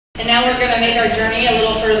And now we're going to make our journey a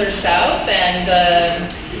little further south and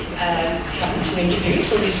happen to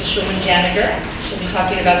introduce Alisa Schulman Janiger. She'll be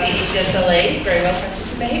talking about the ACS LA Gray Whale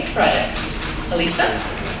Census and Behavior Project. Alisa?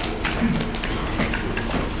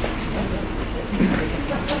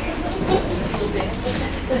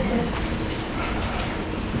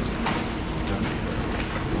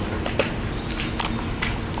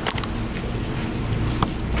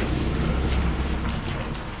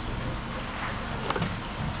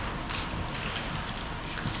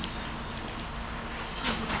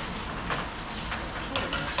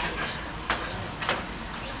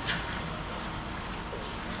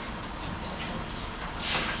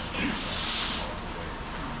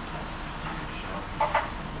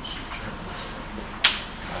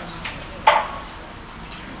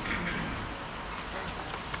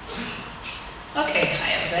 Okay,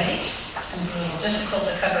 hi everybody. It's going to be a little difficult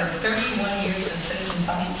to cover 31 years of citizen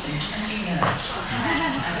science in 20 minutes.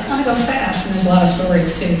 I want to go fast, and there's a lot of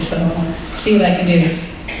stories too, so see what I can do.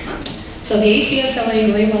 So the ACS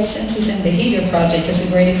LA Gray Whale Census and Behavior Project is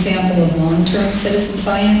a great example of long-term citizen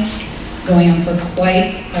science going on for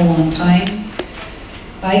quite a long time.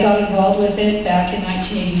 I got involved with it back in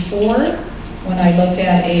 1984 when I looked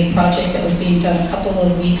at a project that was being done a couple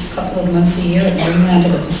of weeks, couple of months a year at Marineland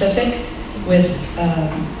of the Pacific, with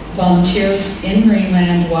volunteers in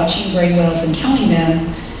Marineland watching gray whales and counting them,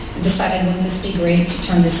 and decided, wouldn't this be great to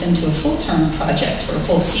turn this into a full-term project or a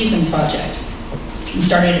full-season project, and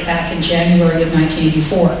started it back in January of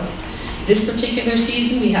 1984. This particular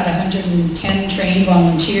season we had 110 trained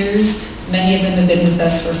volunteers. Many of them have been with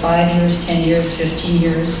us for 5 years, 10 years, 15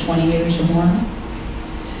 years, 20 years or more.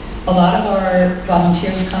 A lot of our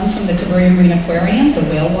volunteers come from the Cabrillo Marine Aquarium, the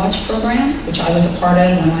Whale Watch program, which I was a part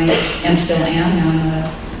of when I, and still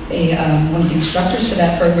am. I'm one of the instructors for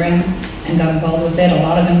that program and got involved with it. A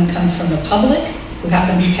lot of them come from the public who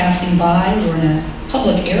happen to be passing by. We're in a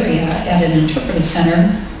public area at an interpretive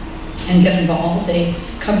center and get involved. They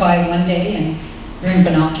come by one day and bring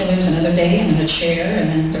binoculars another day and then a chair, and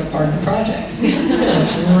then they're part of the project. So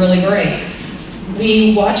it's really great.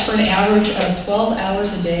 We watch for an average of 12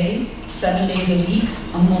 hours a day, 7 days a week,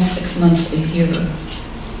 almost 6 months a year.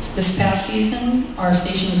 This past season, our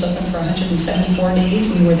station was open for 174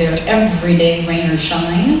 days. We were there every day, rain or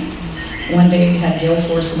shine. One day we had gale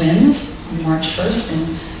force winds on March 1st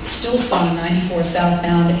and still saw 94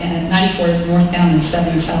 southbound and 94 northbound and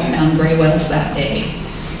 7 southbound gray whales that day.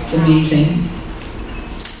 It's amazing.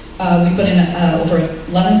 We put in over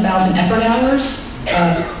 11,000 effort hours.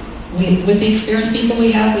 With the experienced people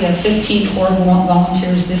we have 15 core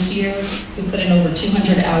volunteers this year who put in over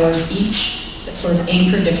 200 hours each that sort of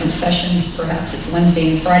anchor different sessions. Perhaps it's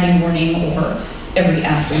Wednesday and Friday morning, or every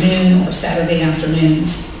afternoon, or Saturday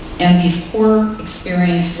afternoons. And these core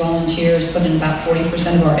experienced volunteers put in about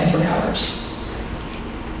 40% of our effort hours.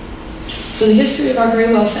 So the history of our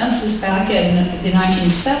gray whale census back in the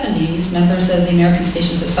 1970s, members of the American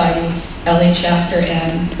Station Society LA chapter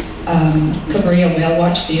and Cabrillo Whale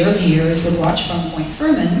Watch, the early years, would watch from Point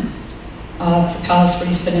Furman of the Palos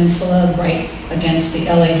Verdes Peninsula right against the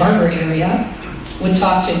LA Harbor area, would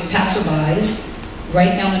talk to passerbys,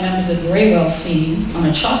 write down the numbers of gray whales seen on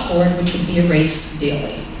a chalkboard, which would be erased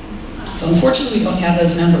daily. So unfortunately we don't have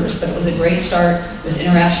those numbers, but it was a great start with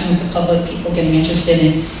interaction with the public, people getting interested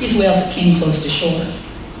in these whales that came close to shore.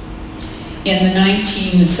 In the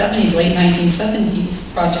 1970s, late 1970s,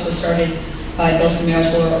 the project was started by Bill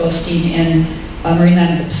Samaras, Laura Osteen in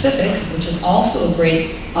Marineland of the Pacific, which is also a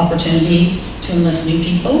great opportunity to enlist new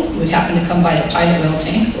people who would happen to come by the pilot whale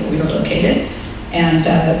tank where we were located and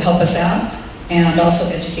help us out, and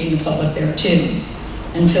also educating the public there too.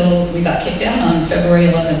 Until we got kicked out on February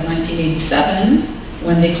 11th, 1987,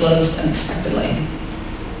 when they closed unexpectedly.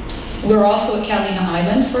 We were also at Catalina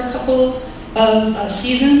Island for a couple of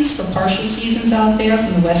seasons, for partial seasons out there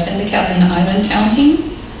from the west end of Catalina Island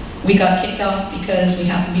counting. We got kicked off because we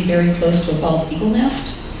happened to be very close to a bald eagle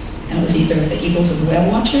nest, and it was either the eagles or the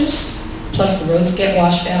whale watchers. Plus the roads get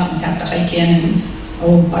washed out and we have to hike in, and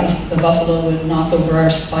the buffalo would knock over our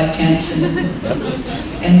supply tents,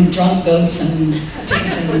 and drunk goats and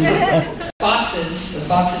pigs and foxes. The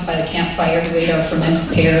foxes by the campfire who ate our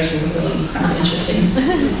fermented pears were really kind of interesting.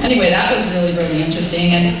 Anyway, that was really, really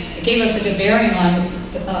interesting, and it gave us a good bearing on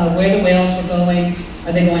where the whales were going.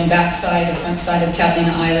 Are they going backside or front side of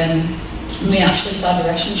Catalina Island? And we actually saw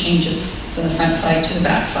direction changes from the front side to the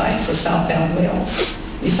backside for southbound whales.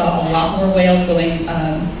 We saw a lot more whales going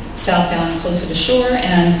southbound closer to shore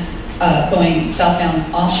and going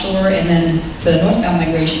southbound offshore, and then for the northbound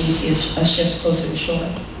migration you see a shift closer to shore.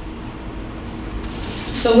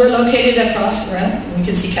 So we're located across, we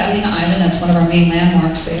can see Catalina Island, that's one of our main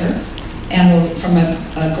landmarks there. And we're from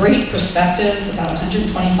a great perspective, about 125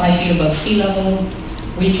 feet above sea level.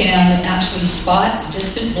 We can actually spot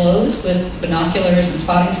distant blows with binoculars and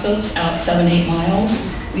spotting scopes out 7-8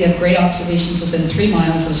 miles. We have great observations within 3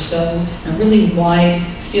 miles or so, and a really wide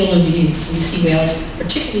field of view. So we see whales,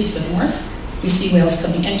 particularly to the north. We see whales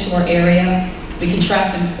coming into our area. We can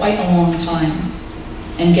track them quite a long time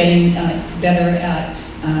and getting better at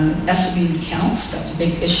estimating the counts. That's a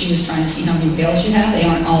big issue, is trying to see how many whales you have. They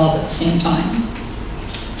aren't all up at the same time.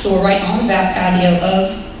 So we're right on the back patio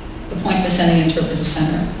of the Point Vicinity Interpretive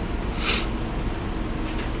Center.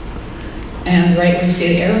 And right where you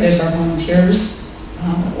see the arrow, there's our volunteers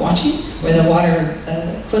watching, where the water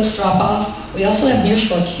cliffs drop off. We also have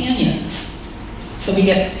nearshore canyons. So we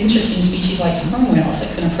get interesting species like sperm whales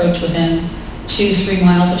that can approach within 2-3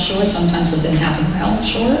 miles of shore, sometimes within half a mile of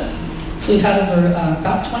shore. So we've had over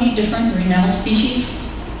about 20 different marine mammal species,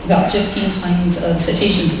 about 15 kinds of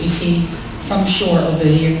cetaceans that we see from shore over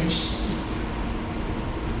the years.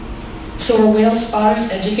 So we're whale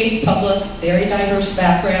spotters, educate the public, very diverse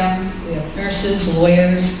background. We have nurses,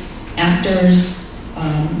 lawyers, actors,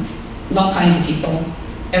 all kinds of people,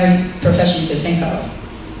 every profession you could think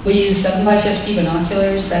of. We use 7x50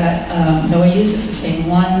 binoculars that NOAA uses, the same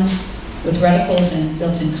ones, with reticles and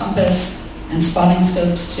built-in compass and spotting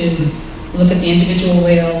scopes to look at the individual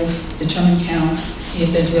whales, determine counts, see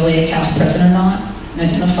if there's really a calf present or not, and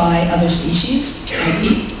identify other species,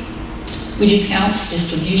 ID. We do counts,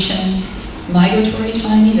 distribution, migratory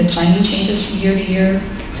timing. The timing changes from year to year.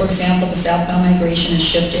 For example, the southbound migration has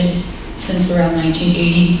shifted since around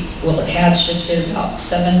 1980. Well, it had shifted about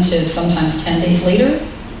 7 to sometimes 10 days later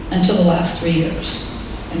until the last 3 years,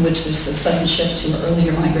 in which there's a sudden shift to an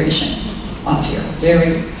earlier migration off here.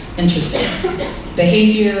 Very interesting.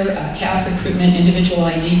 Behavior, calf recruitment, individual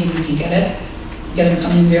ID when we can get it. Get them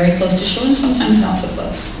coming very close to shore and sometimes not so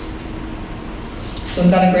close. So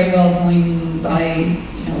we've got a gray whale going by,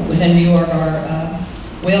 within view of our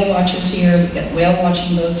whale watchers here. We get whale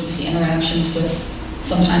watching boats. We see interactions with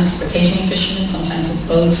sometimes occasionally fishermen, sometimes with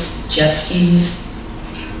boats, jet skis,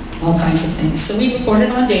 all kinds of things. So we record it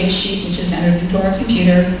on a data sheet, which is entered into our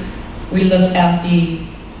computer. We look at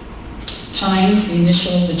the times, the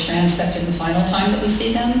initial, the transect, and the final time that we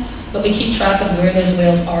see them, but we keep track of where those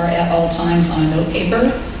whales are at all times on a note paper,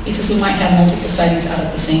 because we might have multiple sightings out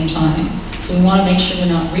at the same time. So we want to make sure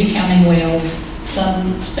we're not recounting whales.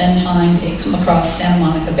 Some spend time, they come across Santa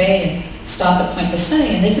Monica Bay and stop at Point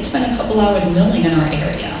Vicinity, and they could spend a couple hours milling in our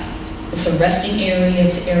area. It's a resting area.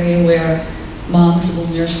 It's an area where moms will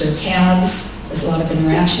nurse their calves. There's a lot of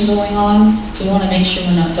interaction going on. So we want to make sure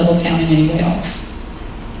we're not double counting any whales.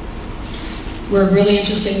 We're really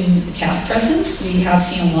interested in calf presence. We have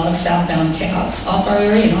seen a lot of southbound calves off our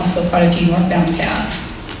area and also quite a few northbound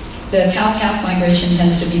calves. The cow-calf migration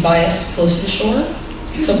tends to be biased closer to shore.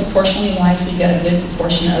 So proportionally wise, we get a good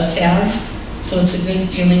proportion of calves. So it's a good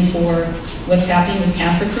feeling for what's happening with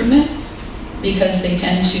calf recruitment because they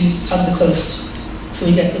tend to hug the coast. So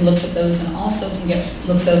we get good looks at those, and also can get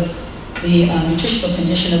looks of the nutritional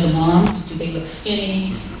condition of the moms. Do they look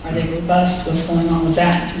skinny? Are they robust? What's going on with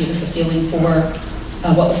that? It can give us a feeling for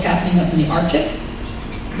what was happening up in the Arctic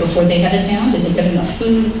before they headed down. Did they get enough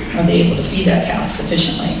food? Are they able to feed that calf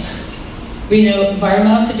sufficiently? We know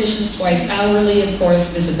environmental conditions twice hourly. Of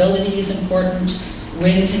course, visibility is important.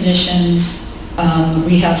 Wind conditions.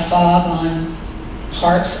 We have fog on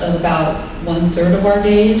parts of about 1/3 of our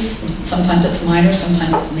days. Sometimes it's minor,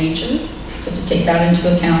 sometimes it's major. So to take that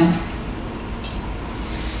into account.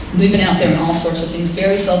 We've been out there in all sorts of things.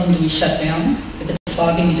 Very seldom do we shut down. If it's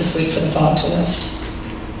foggy, we just wait for the fog to lift.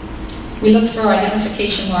 We look for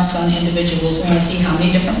identification marks on individuals. We want to see how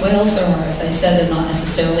many different whales there are. As I said, they're not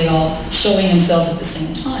necessarily all showing themselves at the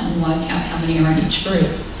same time. We want to count how many are in each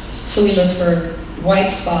group. So we look for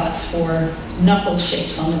white spots, for knuckle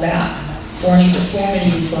shapes on the back, for any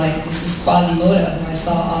deformities like this is Quasimodo, who I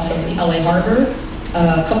saw off of the LA Harbor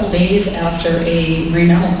a couple days after a marine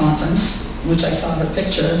mammal conference, which I saw her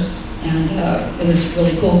picture, and it was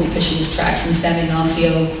really cool because she was tracked from San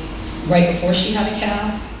Ignacio right before she had a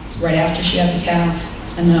calf, right after she had the calf,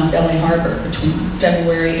 and then off LA Harbor between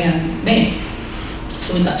February and May.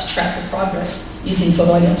 So we got to track her progress using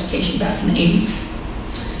photo identification back in the 80s.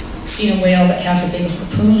 Seen a whale that has a big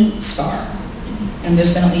harpoon scar, and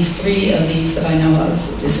there's been at least 3 of these that I know of.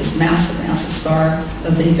 There's this massive, massive scar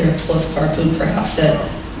of either explosive harpoon perhaps that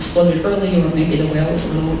exploded early, or maybe the whale was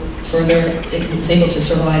a little further, it was able to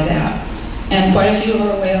survive that. And quite a few of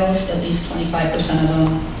our whales, at least 25% of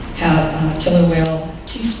them, have killer whale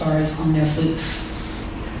tooth scars on their flukes.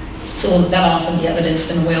 So that'll often be evidenced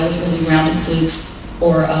in a whale with really rounded flukes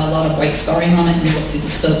or a lot of white scarring on it, and we look through the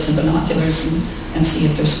scopes and binoculars and see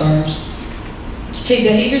if there's scars. Okay,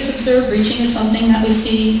 behaviors observed. Breaching is something that we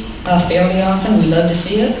see fairly often. We love to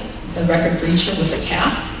see it. The record breacher was a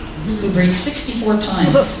calf who breached 64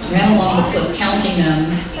 times, ran along the cliff counting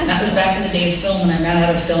them. And that was back in the day of film when I ran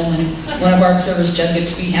out of film, and one of our observers, Judd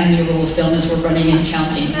Goodspeed, handed me a roll of film as we're running and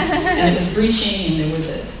counting. And it was breaching, and there was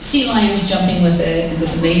a sea lions jumping with it. It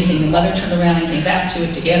was amazing. The mother turned around and came back to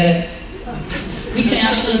it to get it. We can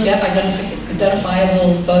actually get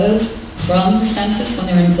identifiable photos from the census when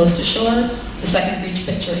they're in close to shore. The second breach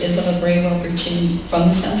picture is of a gray whale breaching from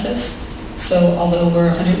the census. So although we're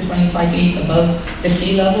 125 feet above the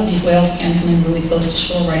sea level, these whales can come in really close to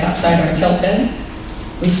shore right outside our kelp bed.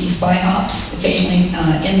 We see spy hops occasionally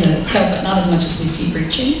in the kelp, but not as much as we see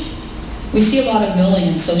breaching. We see a lot of milling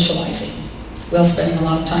and socializing. Whales spending a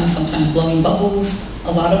lot of time sometimes blowing bubbles,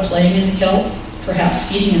 a lot of playing in the kelp, perhaps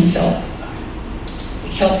feeding in the kelp. The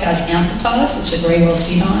kelp has anthropods, which the gray whales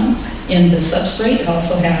feed on. In the substrate, it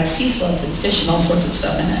also has sea slugs and fish and all sorts of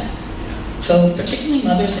stuff in it. So particularly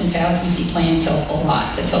mothers and calves, we see playing kelp a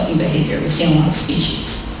lot, the kelping behavior. We see in a lot of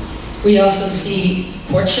species. We also see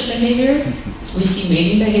courtship behavior. We see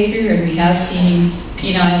mating behavior, and we have seen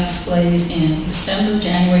penile displays in December,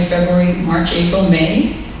 January, February, March, April,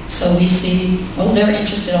 May. So we see, well, they're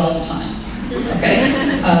interested all the time, okay?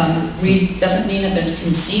 Doesn't mean that they're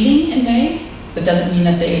conceiving in May, but doesn't mean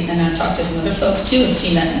that they, and I've talked to some other folks too, have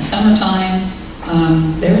seen that in the summertime.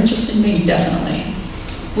 They're interested in mating, definitely.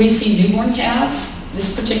 We see newborn calves.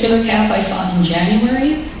 This particular calf I saw in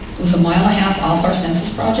January. It was 1.5 miles off our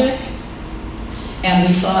census project. And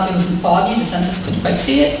we saw, it was foggy, the census couldn't quite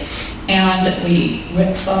see it. And we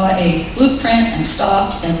saw a blueprint and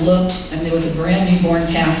stopped and looked, and there was a brand newborn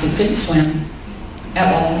calf who couldn't swim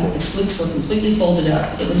at all. Its flukes were completely folded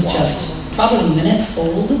up. It was just probably minutes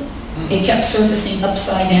old. It kept surfacing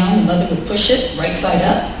upside down. The mother would push it right side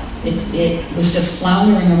up. It was just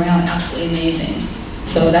floundering around, absolutely amazing.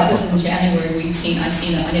 So that was in January. I've seen,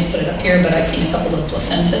 I didn't put it up here, but I've seen a couple of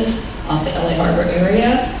placentas off the LA Harbor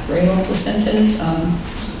area, gray whale placentas.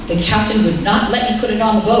 The captain would not let me put it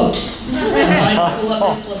on the boat. And when I pull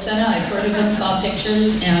up this placenta, I've heard of them, saw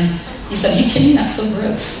pictures, and he said, "Are you kidding? That's so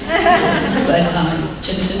gross." But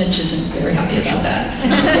Jim Simich isn't very happy about that.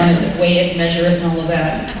 Wanted to weigh it, measure it, and all of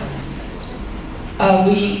that.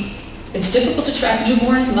 It's difficult to track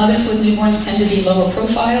newborns. Mothers with newborns tend to be lower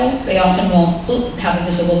profile. They often won't have a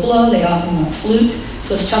visible blow. They often won't fluke.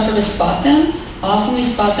 So it's tougher to spot them. Often we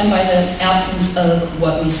spot them by the absence of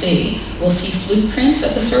what we see. We'll see fluke prints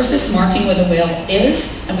at the surface marking where the whale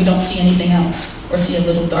is, and we don't see anything else, or see a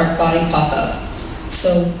little dark body pop up.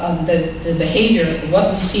 So the behavior,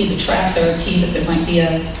 what we see, the tracks are a key that there might be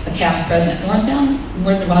a calf present. Northbound,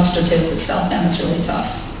 more demonstrative, but southbound it's really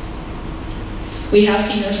tough. We have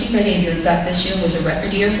seen nursing behavior. In fact, this year was a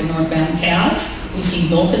record year for northbound calves. We've seen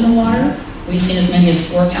milk in the water. We've seen as many as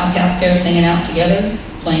 4 cow-calf pairs hanging out together,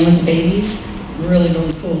 playing with the babies. Really,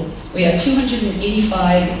 really cool. We had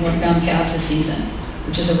 285 northbound calves this season,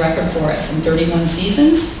 which is a record for us in 31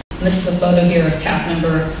 seasons. And this is a photo here of calf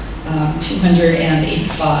number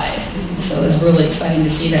 285. So it's really exciting to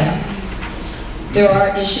see that. There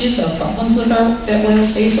are issues or problems with that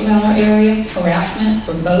whales face around our area. Harassment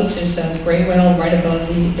from boats. There's a gray whale right above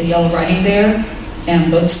the yellow writing there,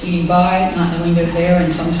 and boats speeding by, not knowing they're there,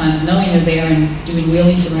 and sometimes knowing they're there and doing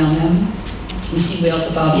wheelies around them. We see whales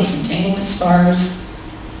with obvious entanglement scars.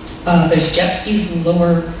 There's jet skis in the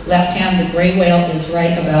lower left hand. The gray whale is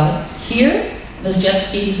right about here. Those jet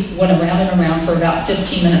skis went around and around for about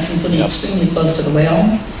 15 minutes, including extremely close to the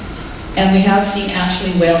whale. And we have seen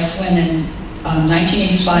actually whales swim in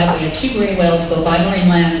 1985, we had 2 gray whales go by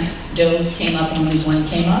Marineland, dove, came up, and only one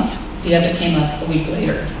came up. The other came up a week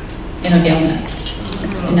later in a gillnet.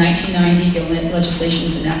 In 1990, gillnet legislation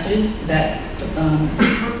was enacted that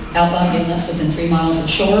outlawed gillnets within 3 miles of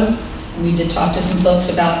shore. And we did talk to some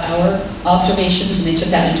folks about our observations, and they took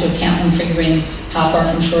that into account when figuring how far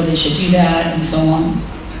from shore they should do that, and so on.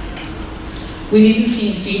 We've even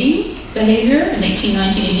seen feeding behavior. In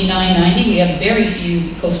 1989, 90, we had very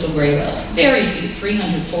few coastal gray whales. Very few,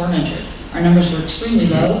 300, 400. Our numbers were extremely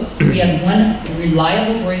low. We had one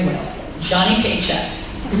reliable gray whale, Johnny Paycheck.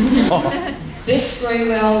 This gray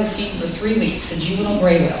whale was seen for 3 weeks, a juvenile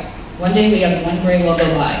gray whale. One day we had 1 gray whale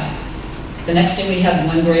go by. The next day we had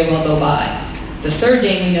 1 gray whale go by. The 3rd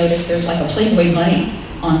day we noticed there's like a Playboy bunny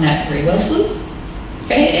on that gray whale's fluke.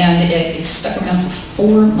 Okay, and it stuck around for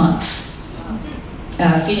 4 months.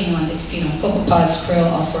 Feeding on, they feed on copepods,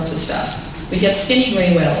 krill, all sorts of stuff. We get skinny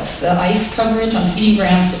gray whales. The ice coverage on feeding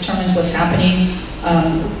grounds determines what's happening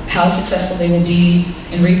how successful they will be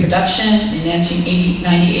in reproduction. In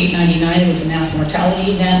 1998-99, there was a mass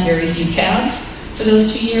mortality event, very few calves for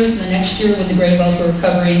those 2 years. And the next year, when the gray whales were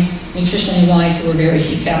recovering, nutritionally wise, there were very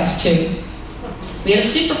few calves too. We had a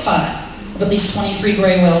super pod of at least 23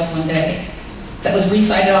 gray whales one day that was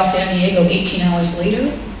resighted off San Diego 18 hours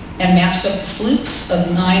later and matched up the flukes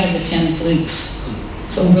of 9 of the 10 flukes.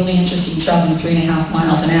 So really interesting, traveling 3.5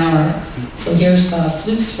 miles an hour. So here's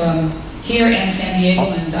flukes from here and San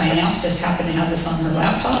Diego, and Diane just happened to have this on her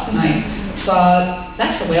laptop, and I saw,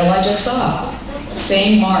 that's the whale I just saw.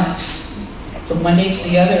 Same marks from one day to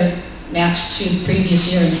the other, matched to the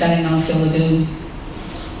previous year in San Ignacio Lagoon.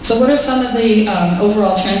 So what are some of the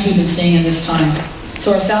overall trends we've been seeing in this time?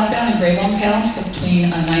 So our southbound and gray whale counts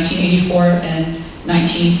between 1984 and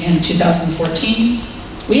 2014.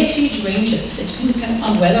 We have huge ranges. It's going to depend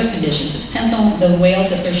upon weather conditions. It depends on the whales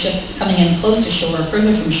that they're coming in close to shore or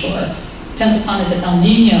further from shore. Depends upon, is it El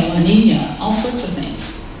Nino, La Nina, all sorts of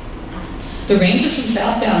things. The ranges from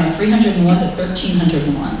southbound are 301 to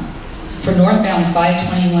 1301. For northbound,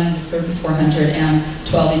 521 to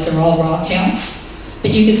 3412. These are all raw counts.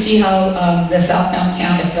 But you can see how the southbound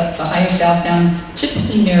count, if that's a higher southbound,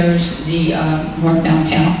 typically mirrors the northbound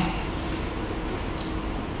count.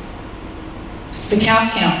 The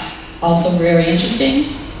calf counts, also very interesting.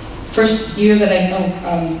 First year that I know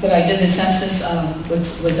that I did the census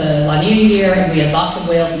was a La Nina year, and we had lots of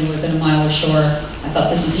whales and within a mile of shore. I thought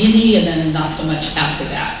this was easy, and then not so much after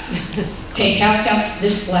that. Okay, calf counts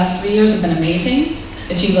this last 3 years have been amazing.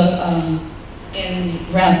 If you look in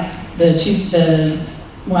around the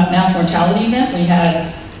mass mortality event, we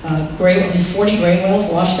had at least 40 gray whales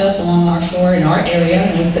washed up along our shore in our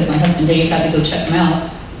area, because my husband Dave had to go check them out.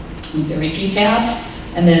 Very few calves,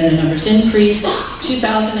 and then the numbers increased.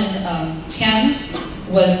 2010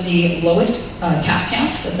 was the lowest calf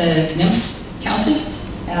counts that the nymphs counted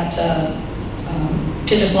at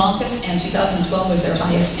Piedras Blancas, and 2012 was their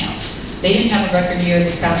highest counts. They didn't have a record year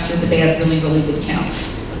this past year, but they had really, really good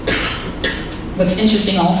counts. What's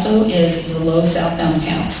interesting also is the low southbound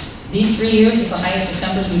counts. These 3 years is the highest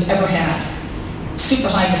Decembers we've ever had. Super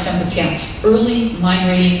high December counts. Early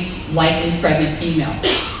migrating, likely pregnant females.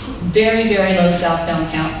 Very, very low southbound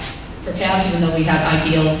counts for calves, even though we had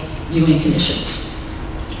ideal viewing conditions.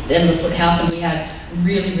 Then look what happened. We had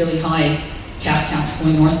really, really high calf counts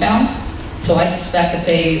going northbound. So I suspect that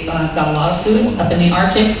they got a lot of food up in the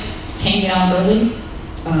Arctic, came down early,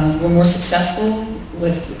 were more successful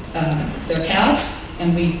with their calves,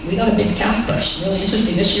 and we got a big calf push. Really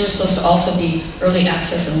interesting. This year was supposed to also be early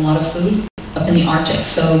access and a lot of food up in the Arctic.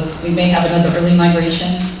 So we may have another early migration,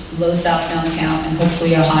 low southbound count, and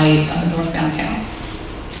hopefully a high northbound count.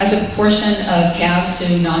 As a proportion of calves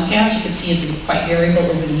to non-calves, you can see it's quite variable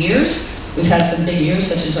over the years. We've had some big years,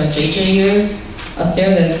 such as our JJ year up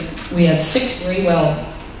there, that we had 6 gray whale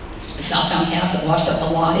southbound calves that washed up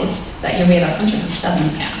alive. That year we had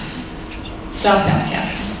 107 calves, southbound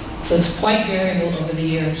calves. So it's quite variable over the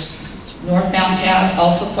years. Northbound calves,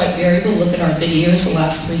 also quite variable. Look at our big years, the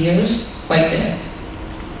last 3 years, quite big.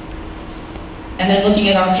 And then looking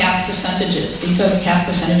at our calf percentages. These are the calf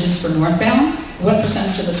percentages for northbound. What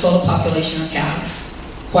percentage of the total population are calves?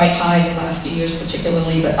 Quite high the last few years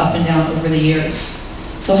particularly, but up and down over the years.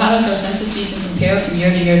 So how does our census season compare from year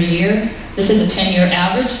to year to year? This is a 10-year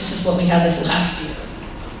average. This is what we had this last year,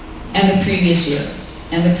 and the previous year,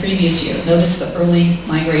 and the previous year. Notice the early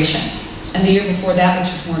migration. And the year before that, which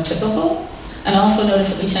is more typical. And also notice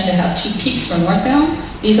that we tend to have 2 peaks for northbound.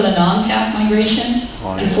 These are the non-calf migration,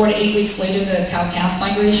 and 4 to 8 weeks later, the cow-calf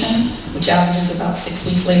migration, which averages about 6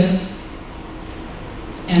 weeks later.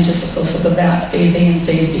 And just a close-up of that, phase A and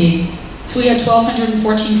phase B. So we had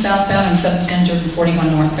 1,214 southbound and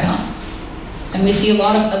 1,741 northbound. And we see a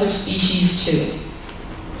lot of other species too.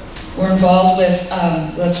 We're involved with,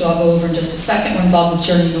 which I'll go over in just a second, we're involved with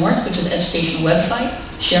Journey North, which is an educational website,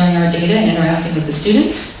 sharing our data and interacting with the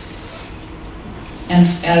students. And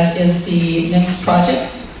as is the NIMS project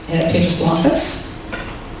at Piedras Blancas.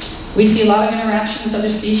 We see a lot of interaction with other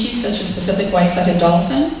species, such as Pacific white-sided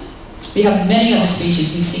dolphin. We have many other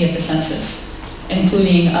species we see at the census,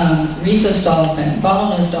 including rhesus dolphin,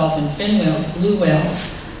 bottlenose dolphin, fin whales, blue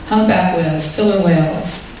whales, humpback whales, killer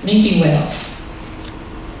whales, minke whales.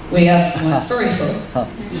 We have furry folk.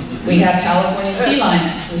 We have California sea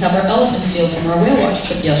lions. We have our elephant seal from our whale watch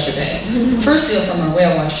trip yesterday. First seal from our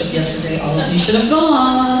whale watch trip yesterday, all of you should have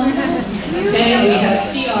gone. Okay, we have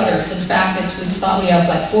sea otters. In fact, it's thought we have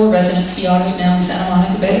like 4 resident sea otters now in Santa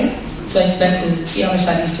Monica Bay. So I expect the sea otter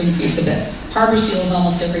sightings to increase a bit. Harbor seals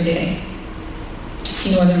almost every day.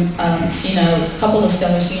 Seen a couple of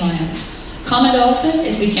stellar sea lions. Common dolphin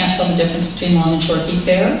is we can't tell the difference between long and short beak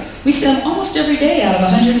there. We see them almost every day. Out of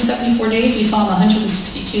 174 days, we saw them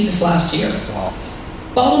 162 this last year. Wow.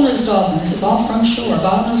 Bottlenose dolphin, this is all from shore.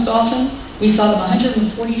 Bottlenose dolphin, we saw them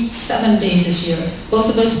 147 days this year. Both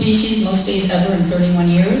of those species, most days ever in 31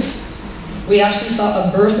 years. We actually saw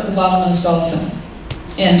a birth of a bottlenose dolphin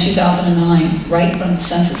in 2009, right in front of the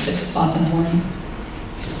census, 6 o'clock in the morning.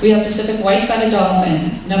 We have Pacific white-sided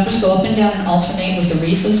dolphin. Numbers go up and down and alternate with the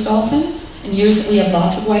rhesus dolphin. In years that we have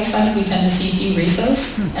lots of white-sided, we tend to see few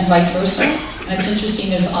rhesus, and vice versa. And it's interesting,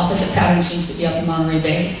 there's the opposite pattern seems to be up in Monterey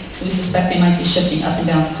Bay. So we suspect they might be shifting up and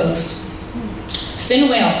down the coast. Fin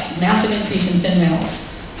whales, massive increase in fin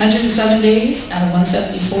whales. 107 days out of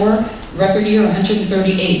 174, record year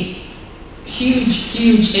 138.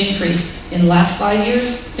 Huge increase in the last 5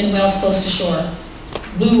 years. Fin whales close to shore.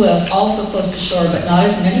 Blue whales also close to shore, but not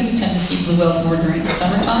as many. We tend to see blue whales more during the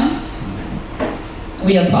summertime.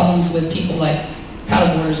 We have problems with people like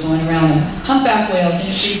paddleboarders going around them. Humpback whales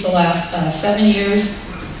increased the last 7 years,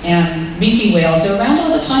 and minke whales, they're around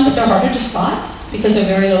all the time, but they're harder to spot because they're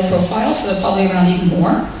very low profile, so they're probably around even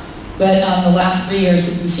more. But the last 3 years,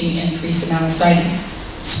 we've been seeing an increased amount of sighting.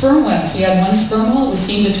 Sperm whales, we had one sperm whale was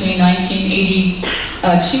seen between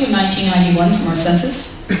 1982 and 1991 from our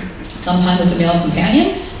census, sometime with a male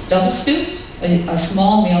companion, double scoop, a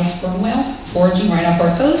small male sperm whale foraging right off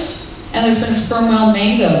our coast. And there's been a sperm whale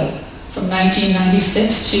mango from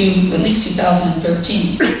 1996 to at least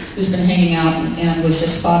 2013, who's been hanging out and was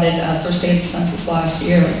just spotted first day of the census last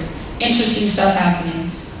year. Interesting stuff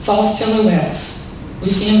happening. False killer whales.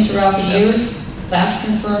 We've seen them throughout the years. Last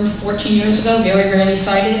confirmed 14 years ago, very rarely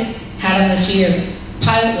sighted, had them this year.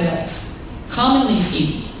 Pilot whales, commonly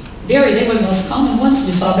seen. They were the most common ones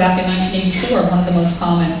we saw back in 1984, one of the most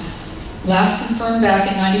common. Last confirmed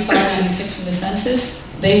back in 95, 96 from the census.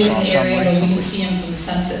 They were in the area, but we didn't see them from the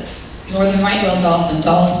census. Northern right whale dolphin,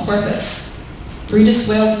 Dallus porpoise. Bredis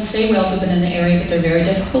whales and sei whales have been in the area, but they're very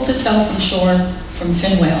difficult to tell from shore from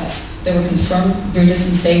fin whales. There were confirmed Bredis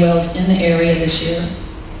and sei whales in the area this year.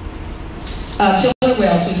 Killer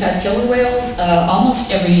whales, we've had killer whales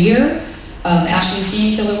almost every year. Actually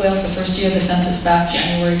seeing killer whales the first year of the census back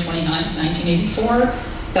January 29, 1984.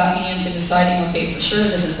 Got me into deciding, okay, for sure,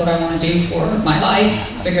 this is what I want to do for my life,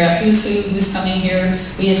 figure out who's who, who's coming here.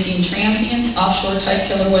 We have seen transients, offshore type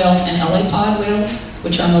killer whales, and LA pod whales,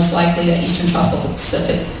 which are most likely eastern tropical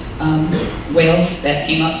Pacific whales that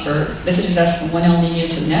came up visited us from one El Nino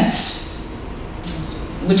to the next,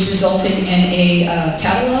 which resulted in a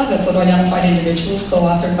catalog of photo-identified individuals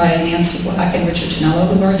co-authored by Nancy Black and Richard Tonello,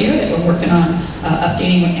 who are here, that we're working on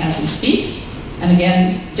updating as we speak. And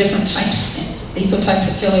again, different types, ecotypes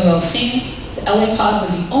of killer whales seen. The LA pod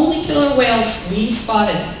was the only killer whales we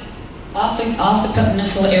spotted off the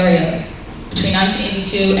peninsula area between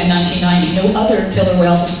 1982 and 1990. No other killer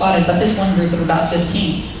whales were spotted, but this one group of about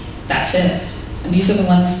 15. That's it. And these are the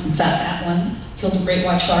ones, in fact, that one killed a great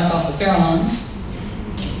white shark off the Farallones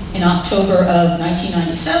in October of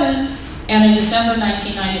 1997, and in December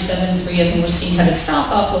 1997, 3 of them were seen headed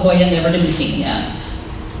south off La Jolla, never to be seen again.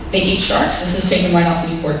 They eat sharks. This is taken right off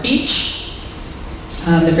Newport Beach.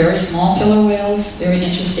 They're very small killer whales, very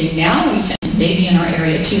interesting. Now we tend maybe in our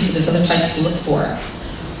area too, so there's other types to look for.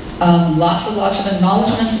 Lots of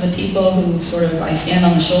acknowledgments of the people who sort of I stand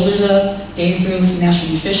on the shoulders of. Dave Rue from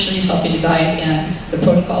National Fisheries helping to guide and the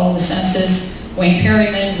protocol of the census. Wayne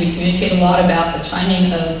Perryman, we communicate a lot about the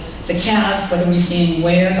timing of the calves, what are we seeing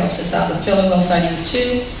where, helps us out with killer whale sightings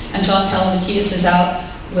too. And John Calamakias is out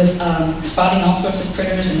with spotting all sorts of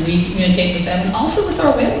critters, and we communicate with them, and also with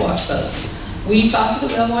our whale watch boats. We talk to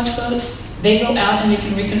the whale watch boats, they go out and they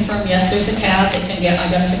can reconfirm, yes, there's a calf, they can get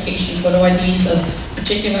identification, photo IDs of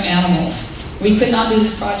particular animals. We could not do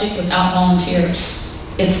this project without volunteers.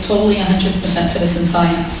 It's totally 100% citizen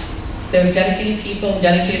science. There's dedicated people who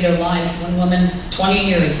dedicated their lives. One woman, 20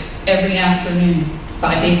 years, every afternoon,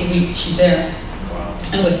 5 days a week, she's there. Wow.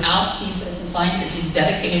 And without these citizen scientists, these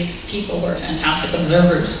dedicated people who are fantastic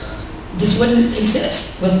observers, this wouldn't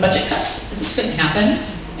exist. With budget cuts, this couldn't happen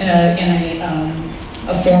in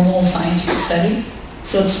a formal scientific study.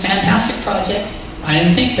 So it's a fantastic project. I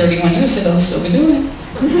didn't think 31 years ago we'd still be doing it.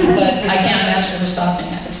 But I can't imagine ever stopping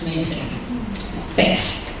it. It's amazing.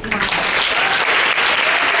 Thanks.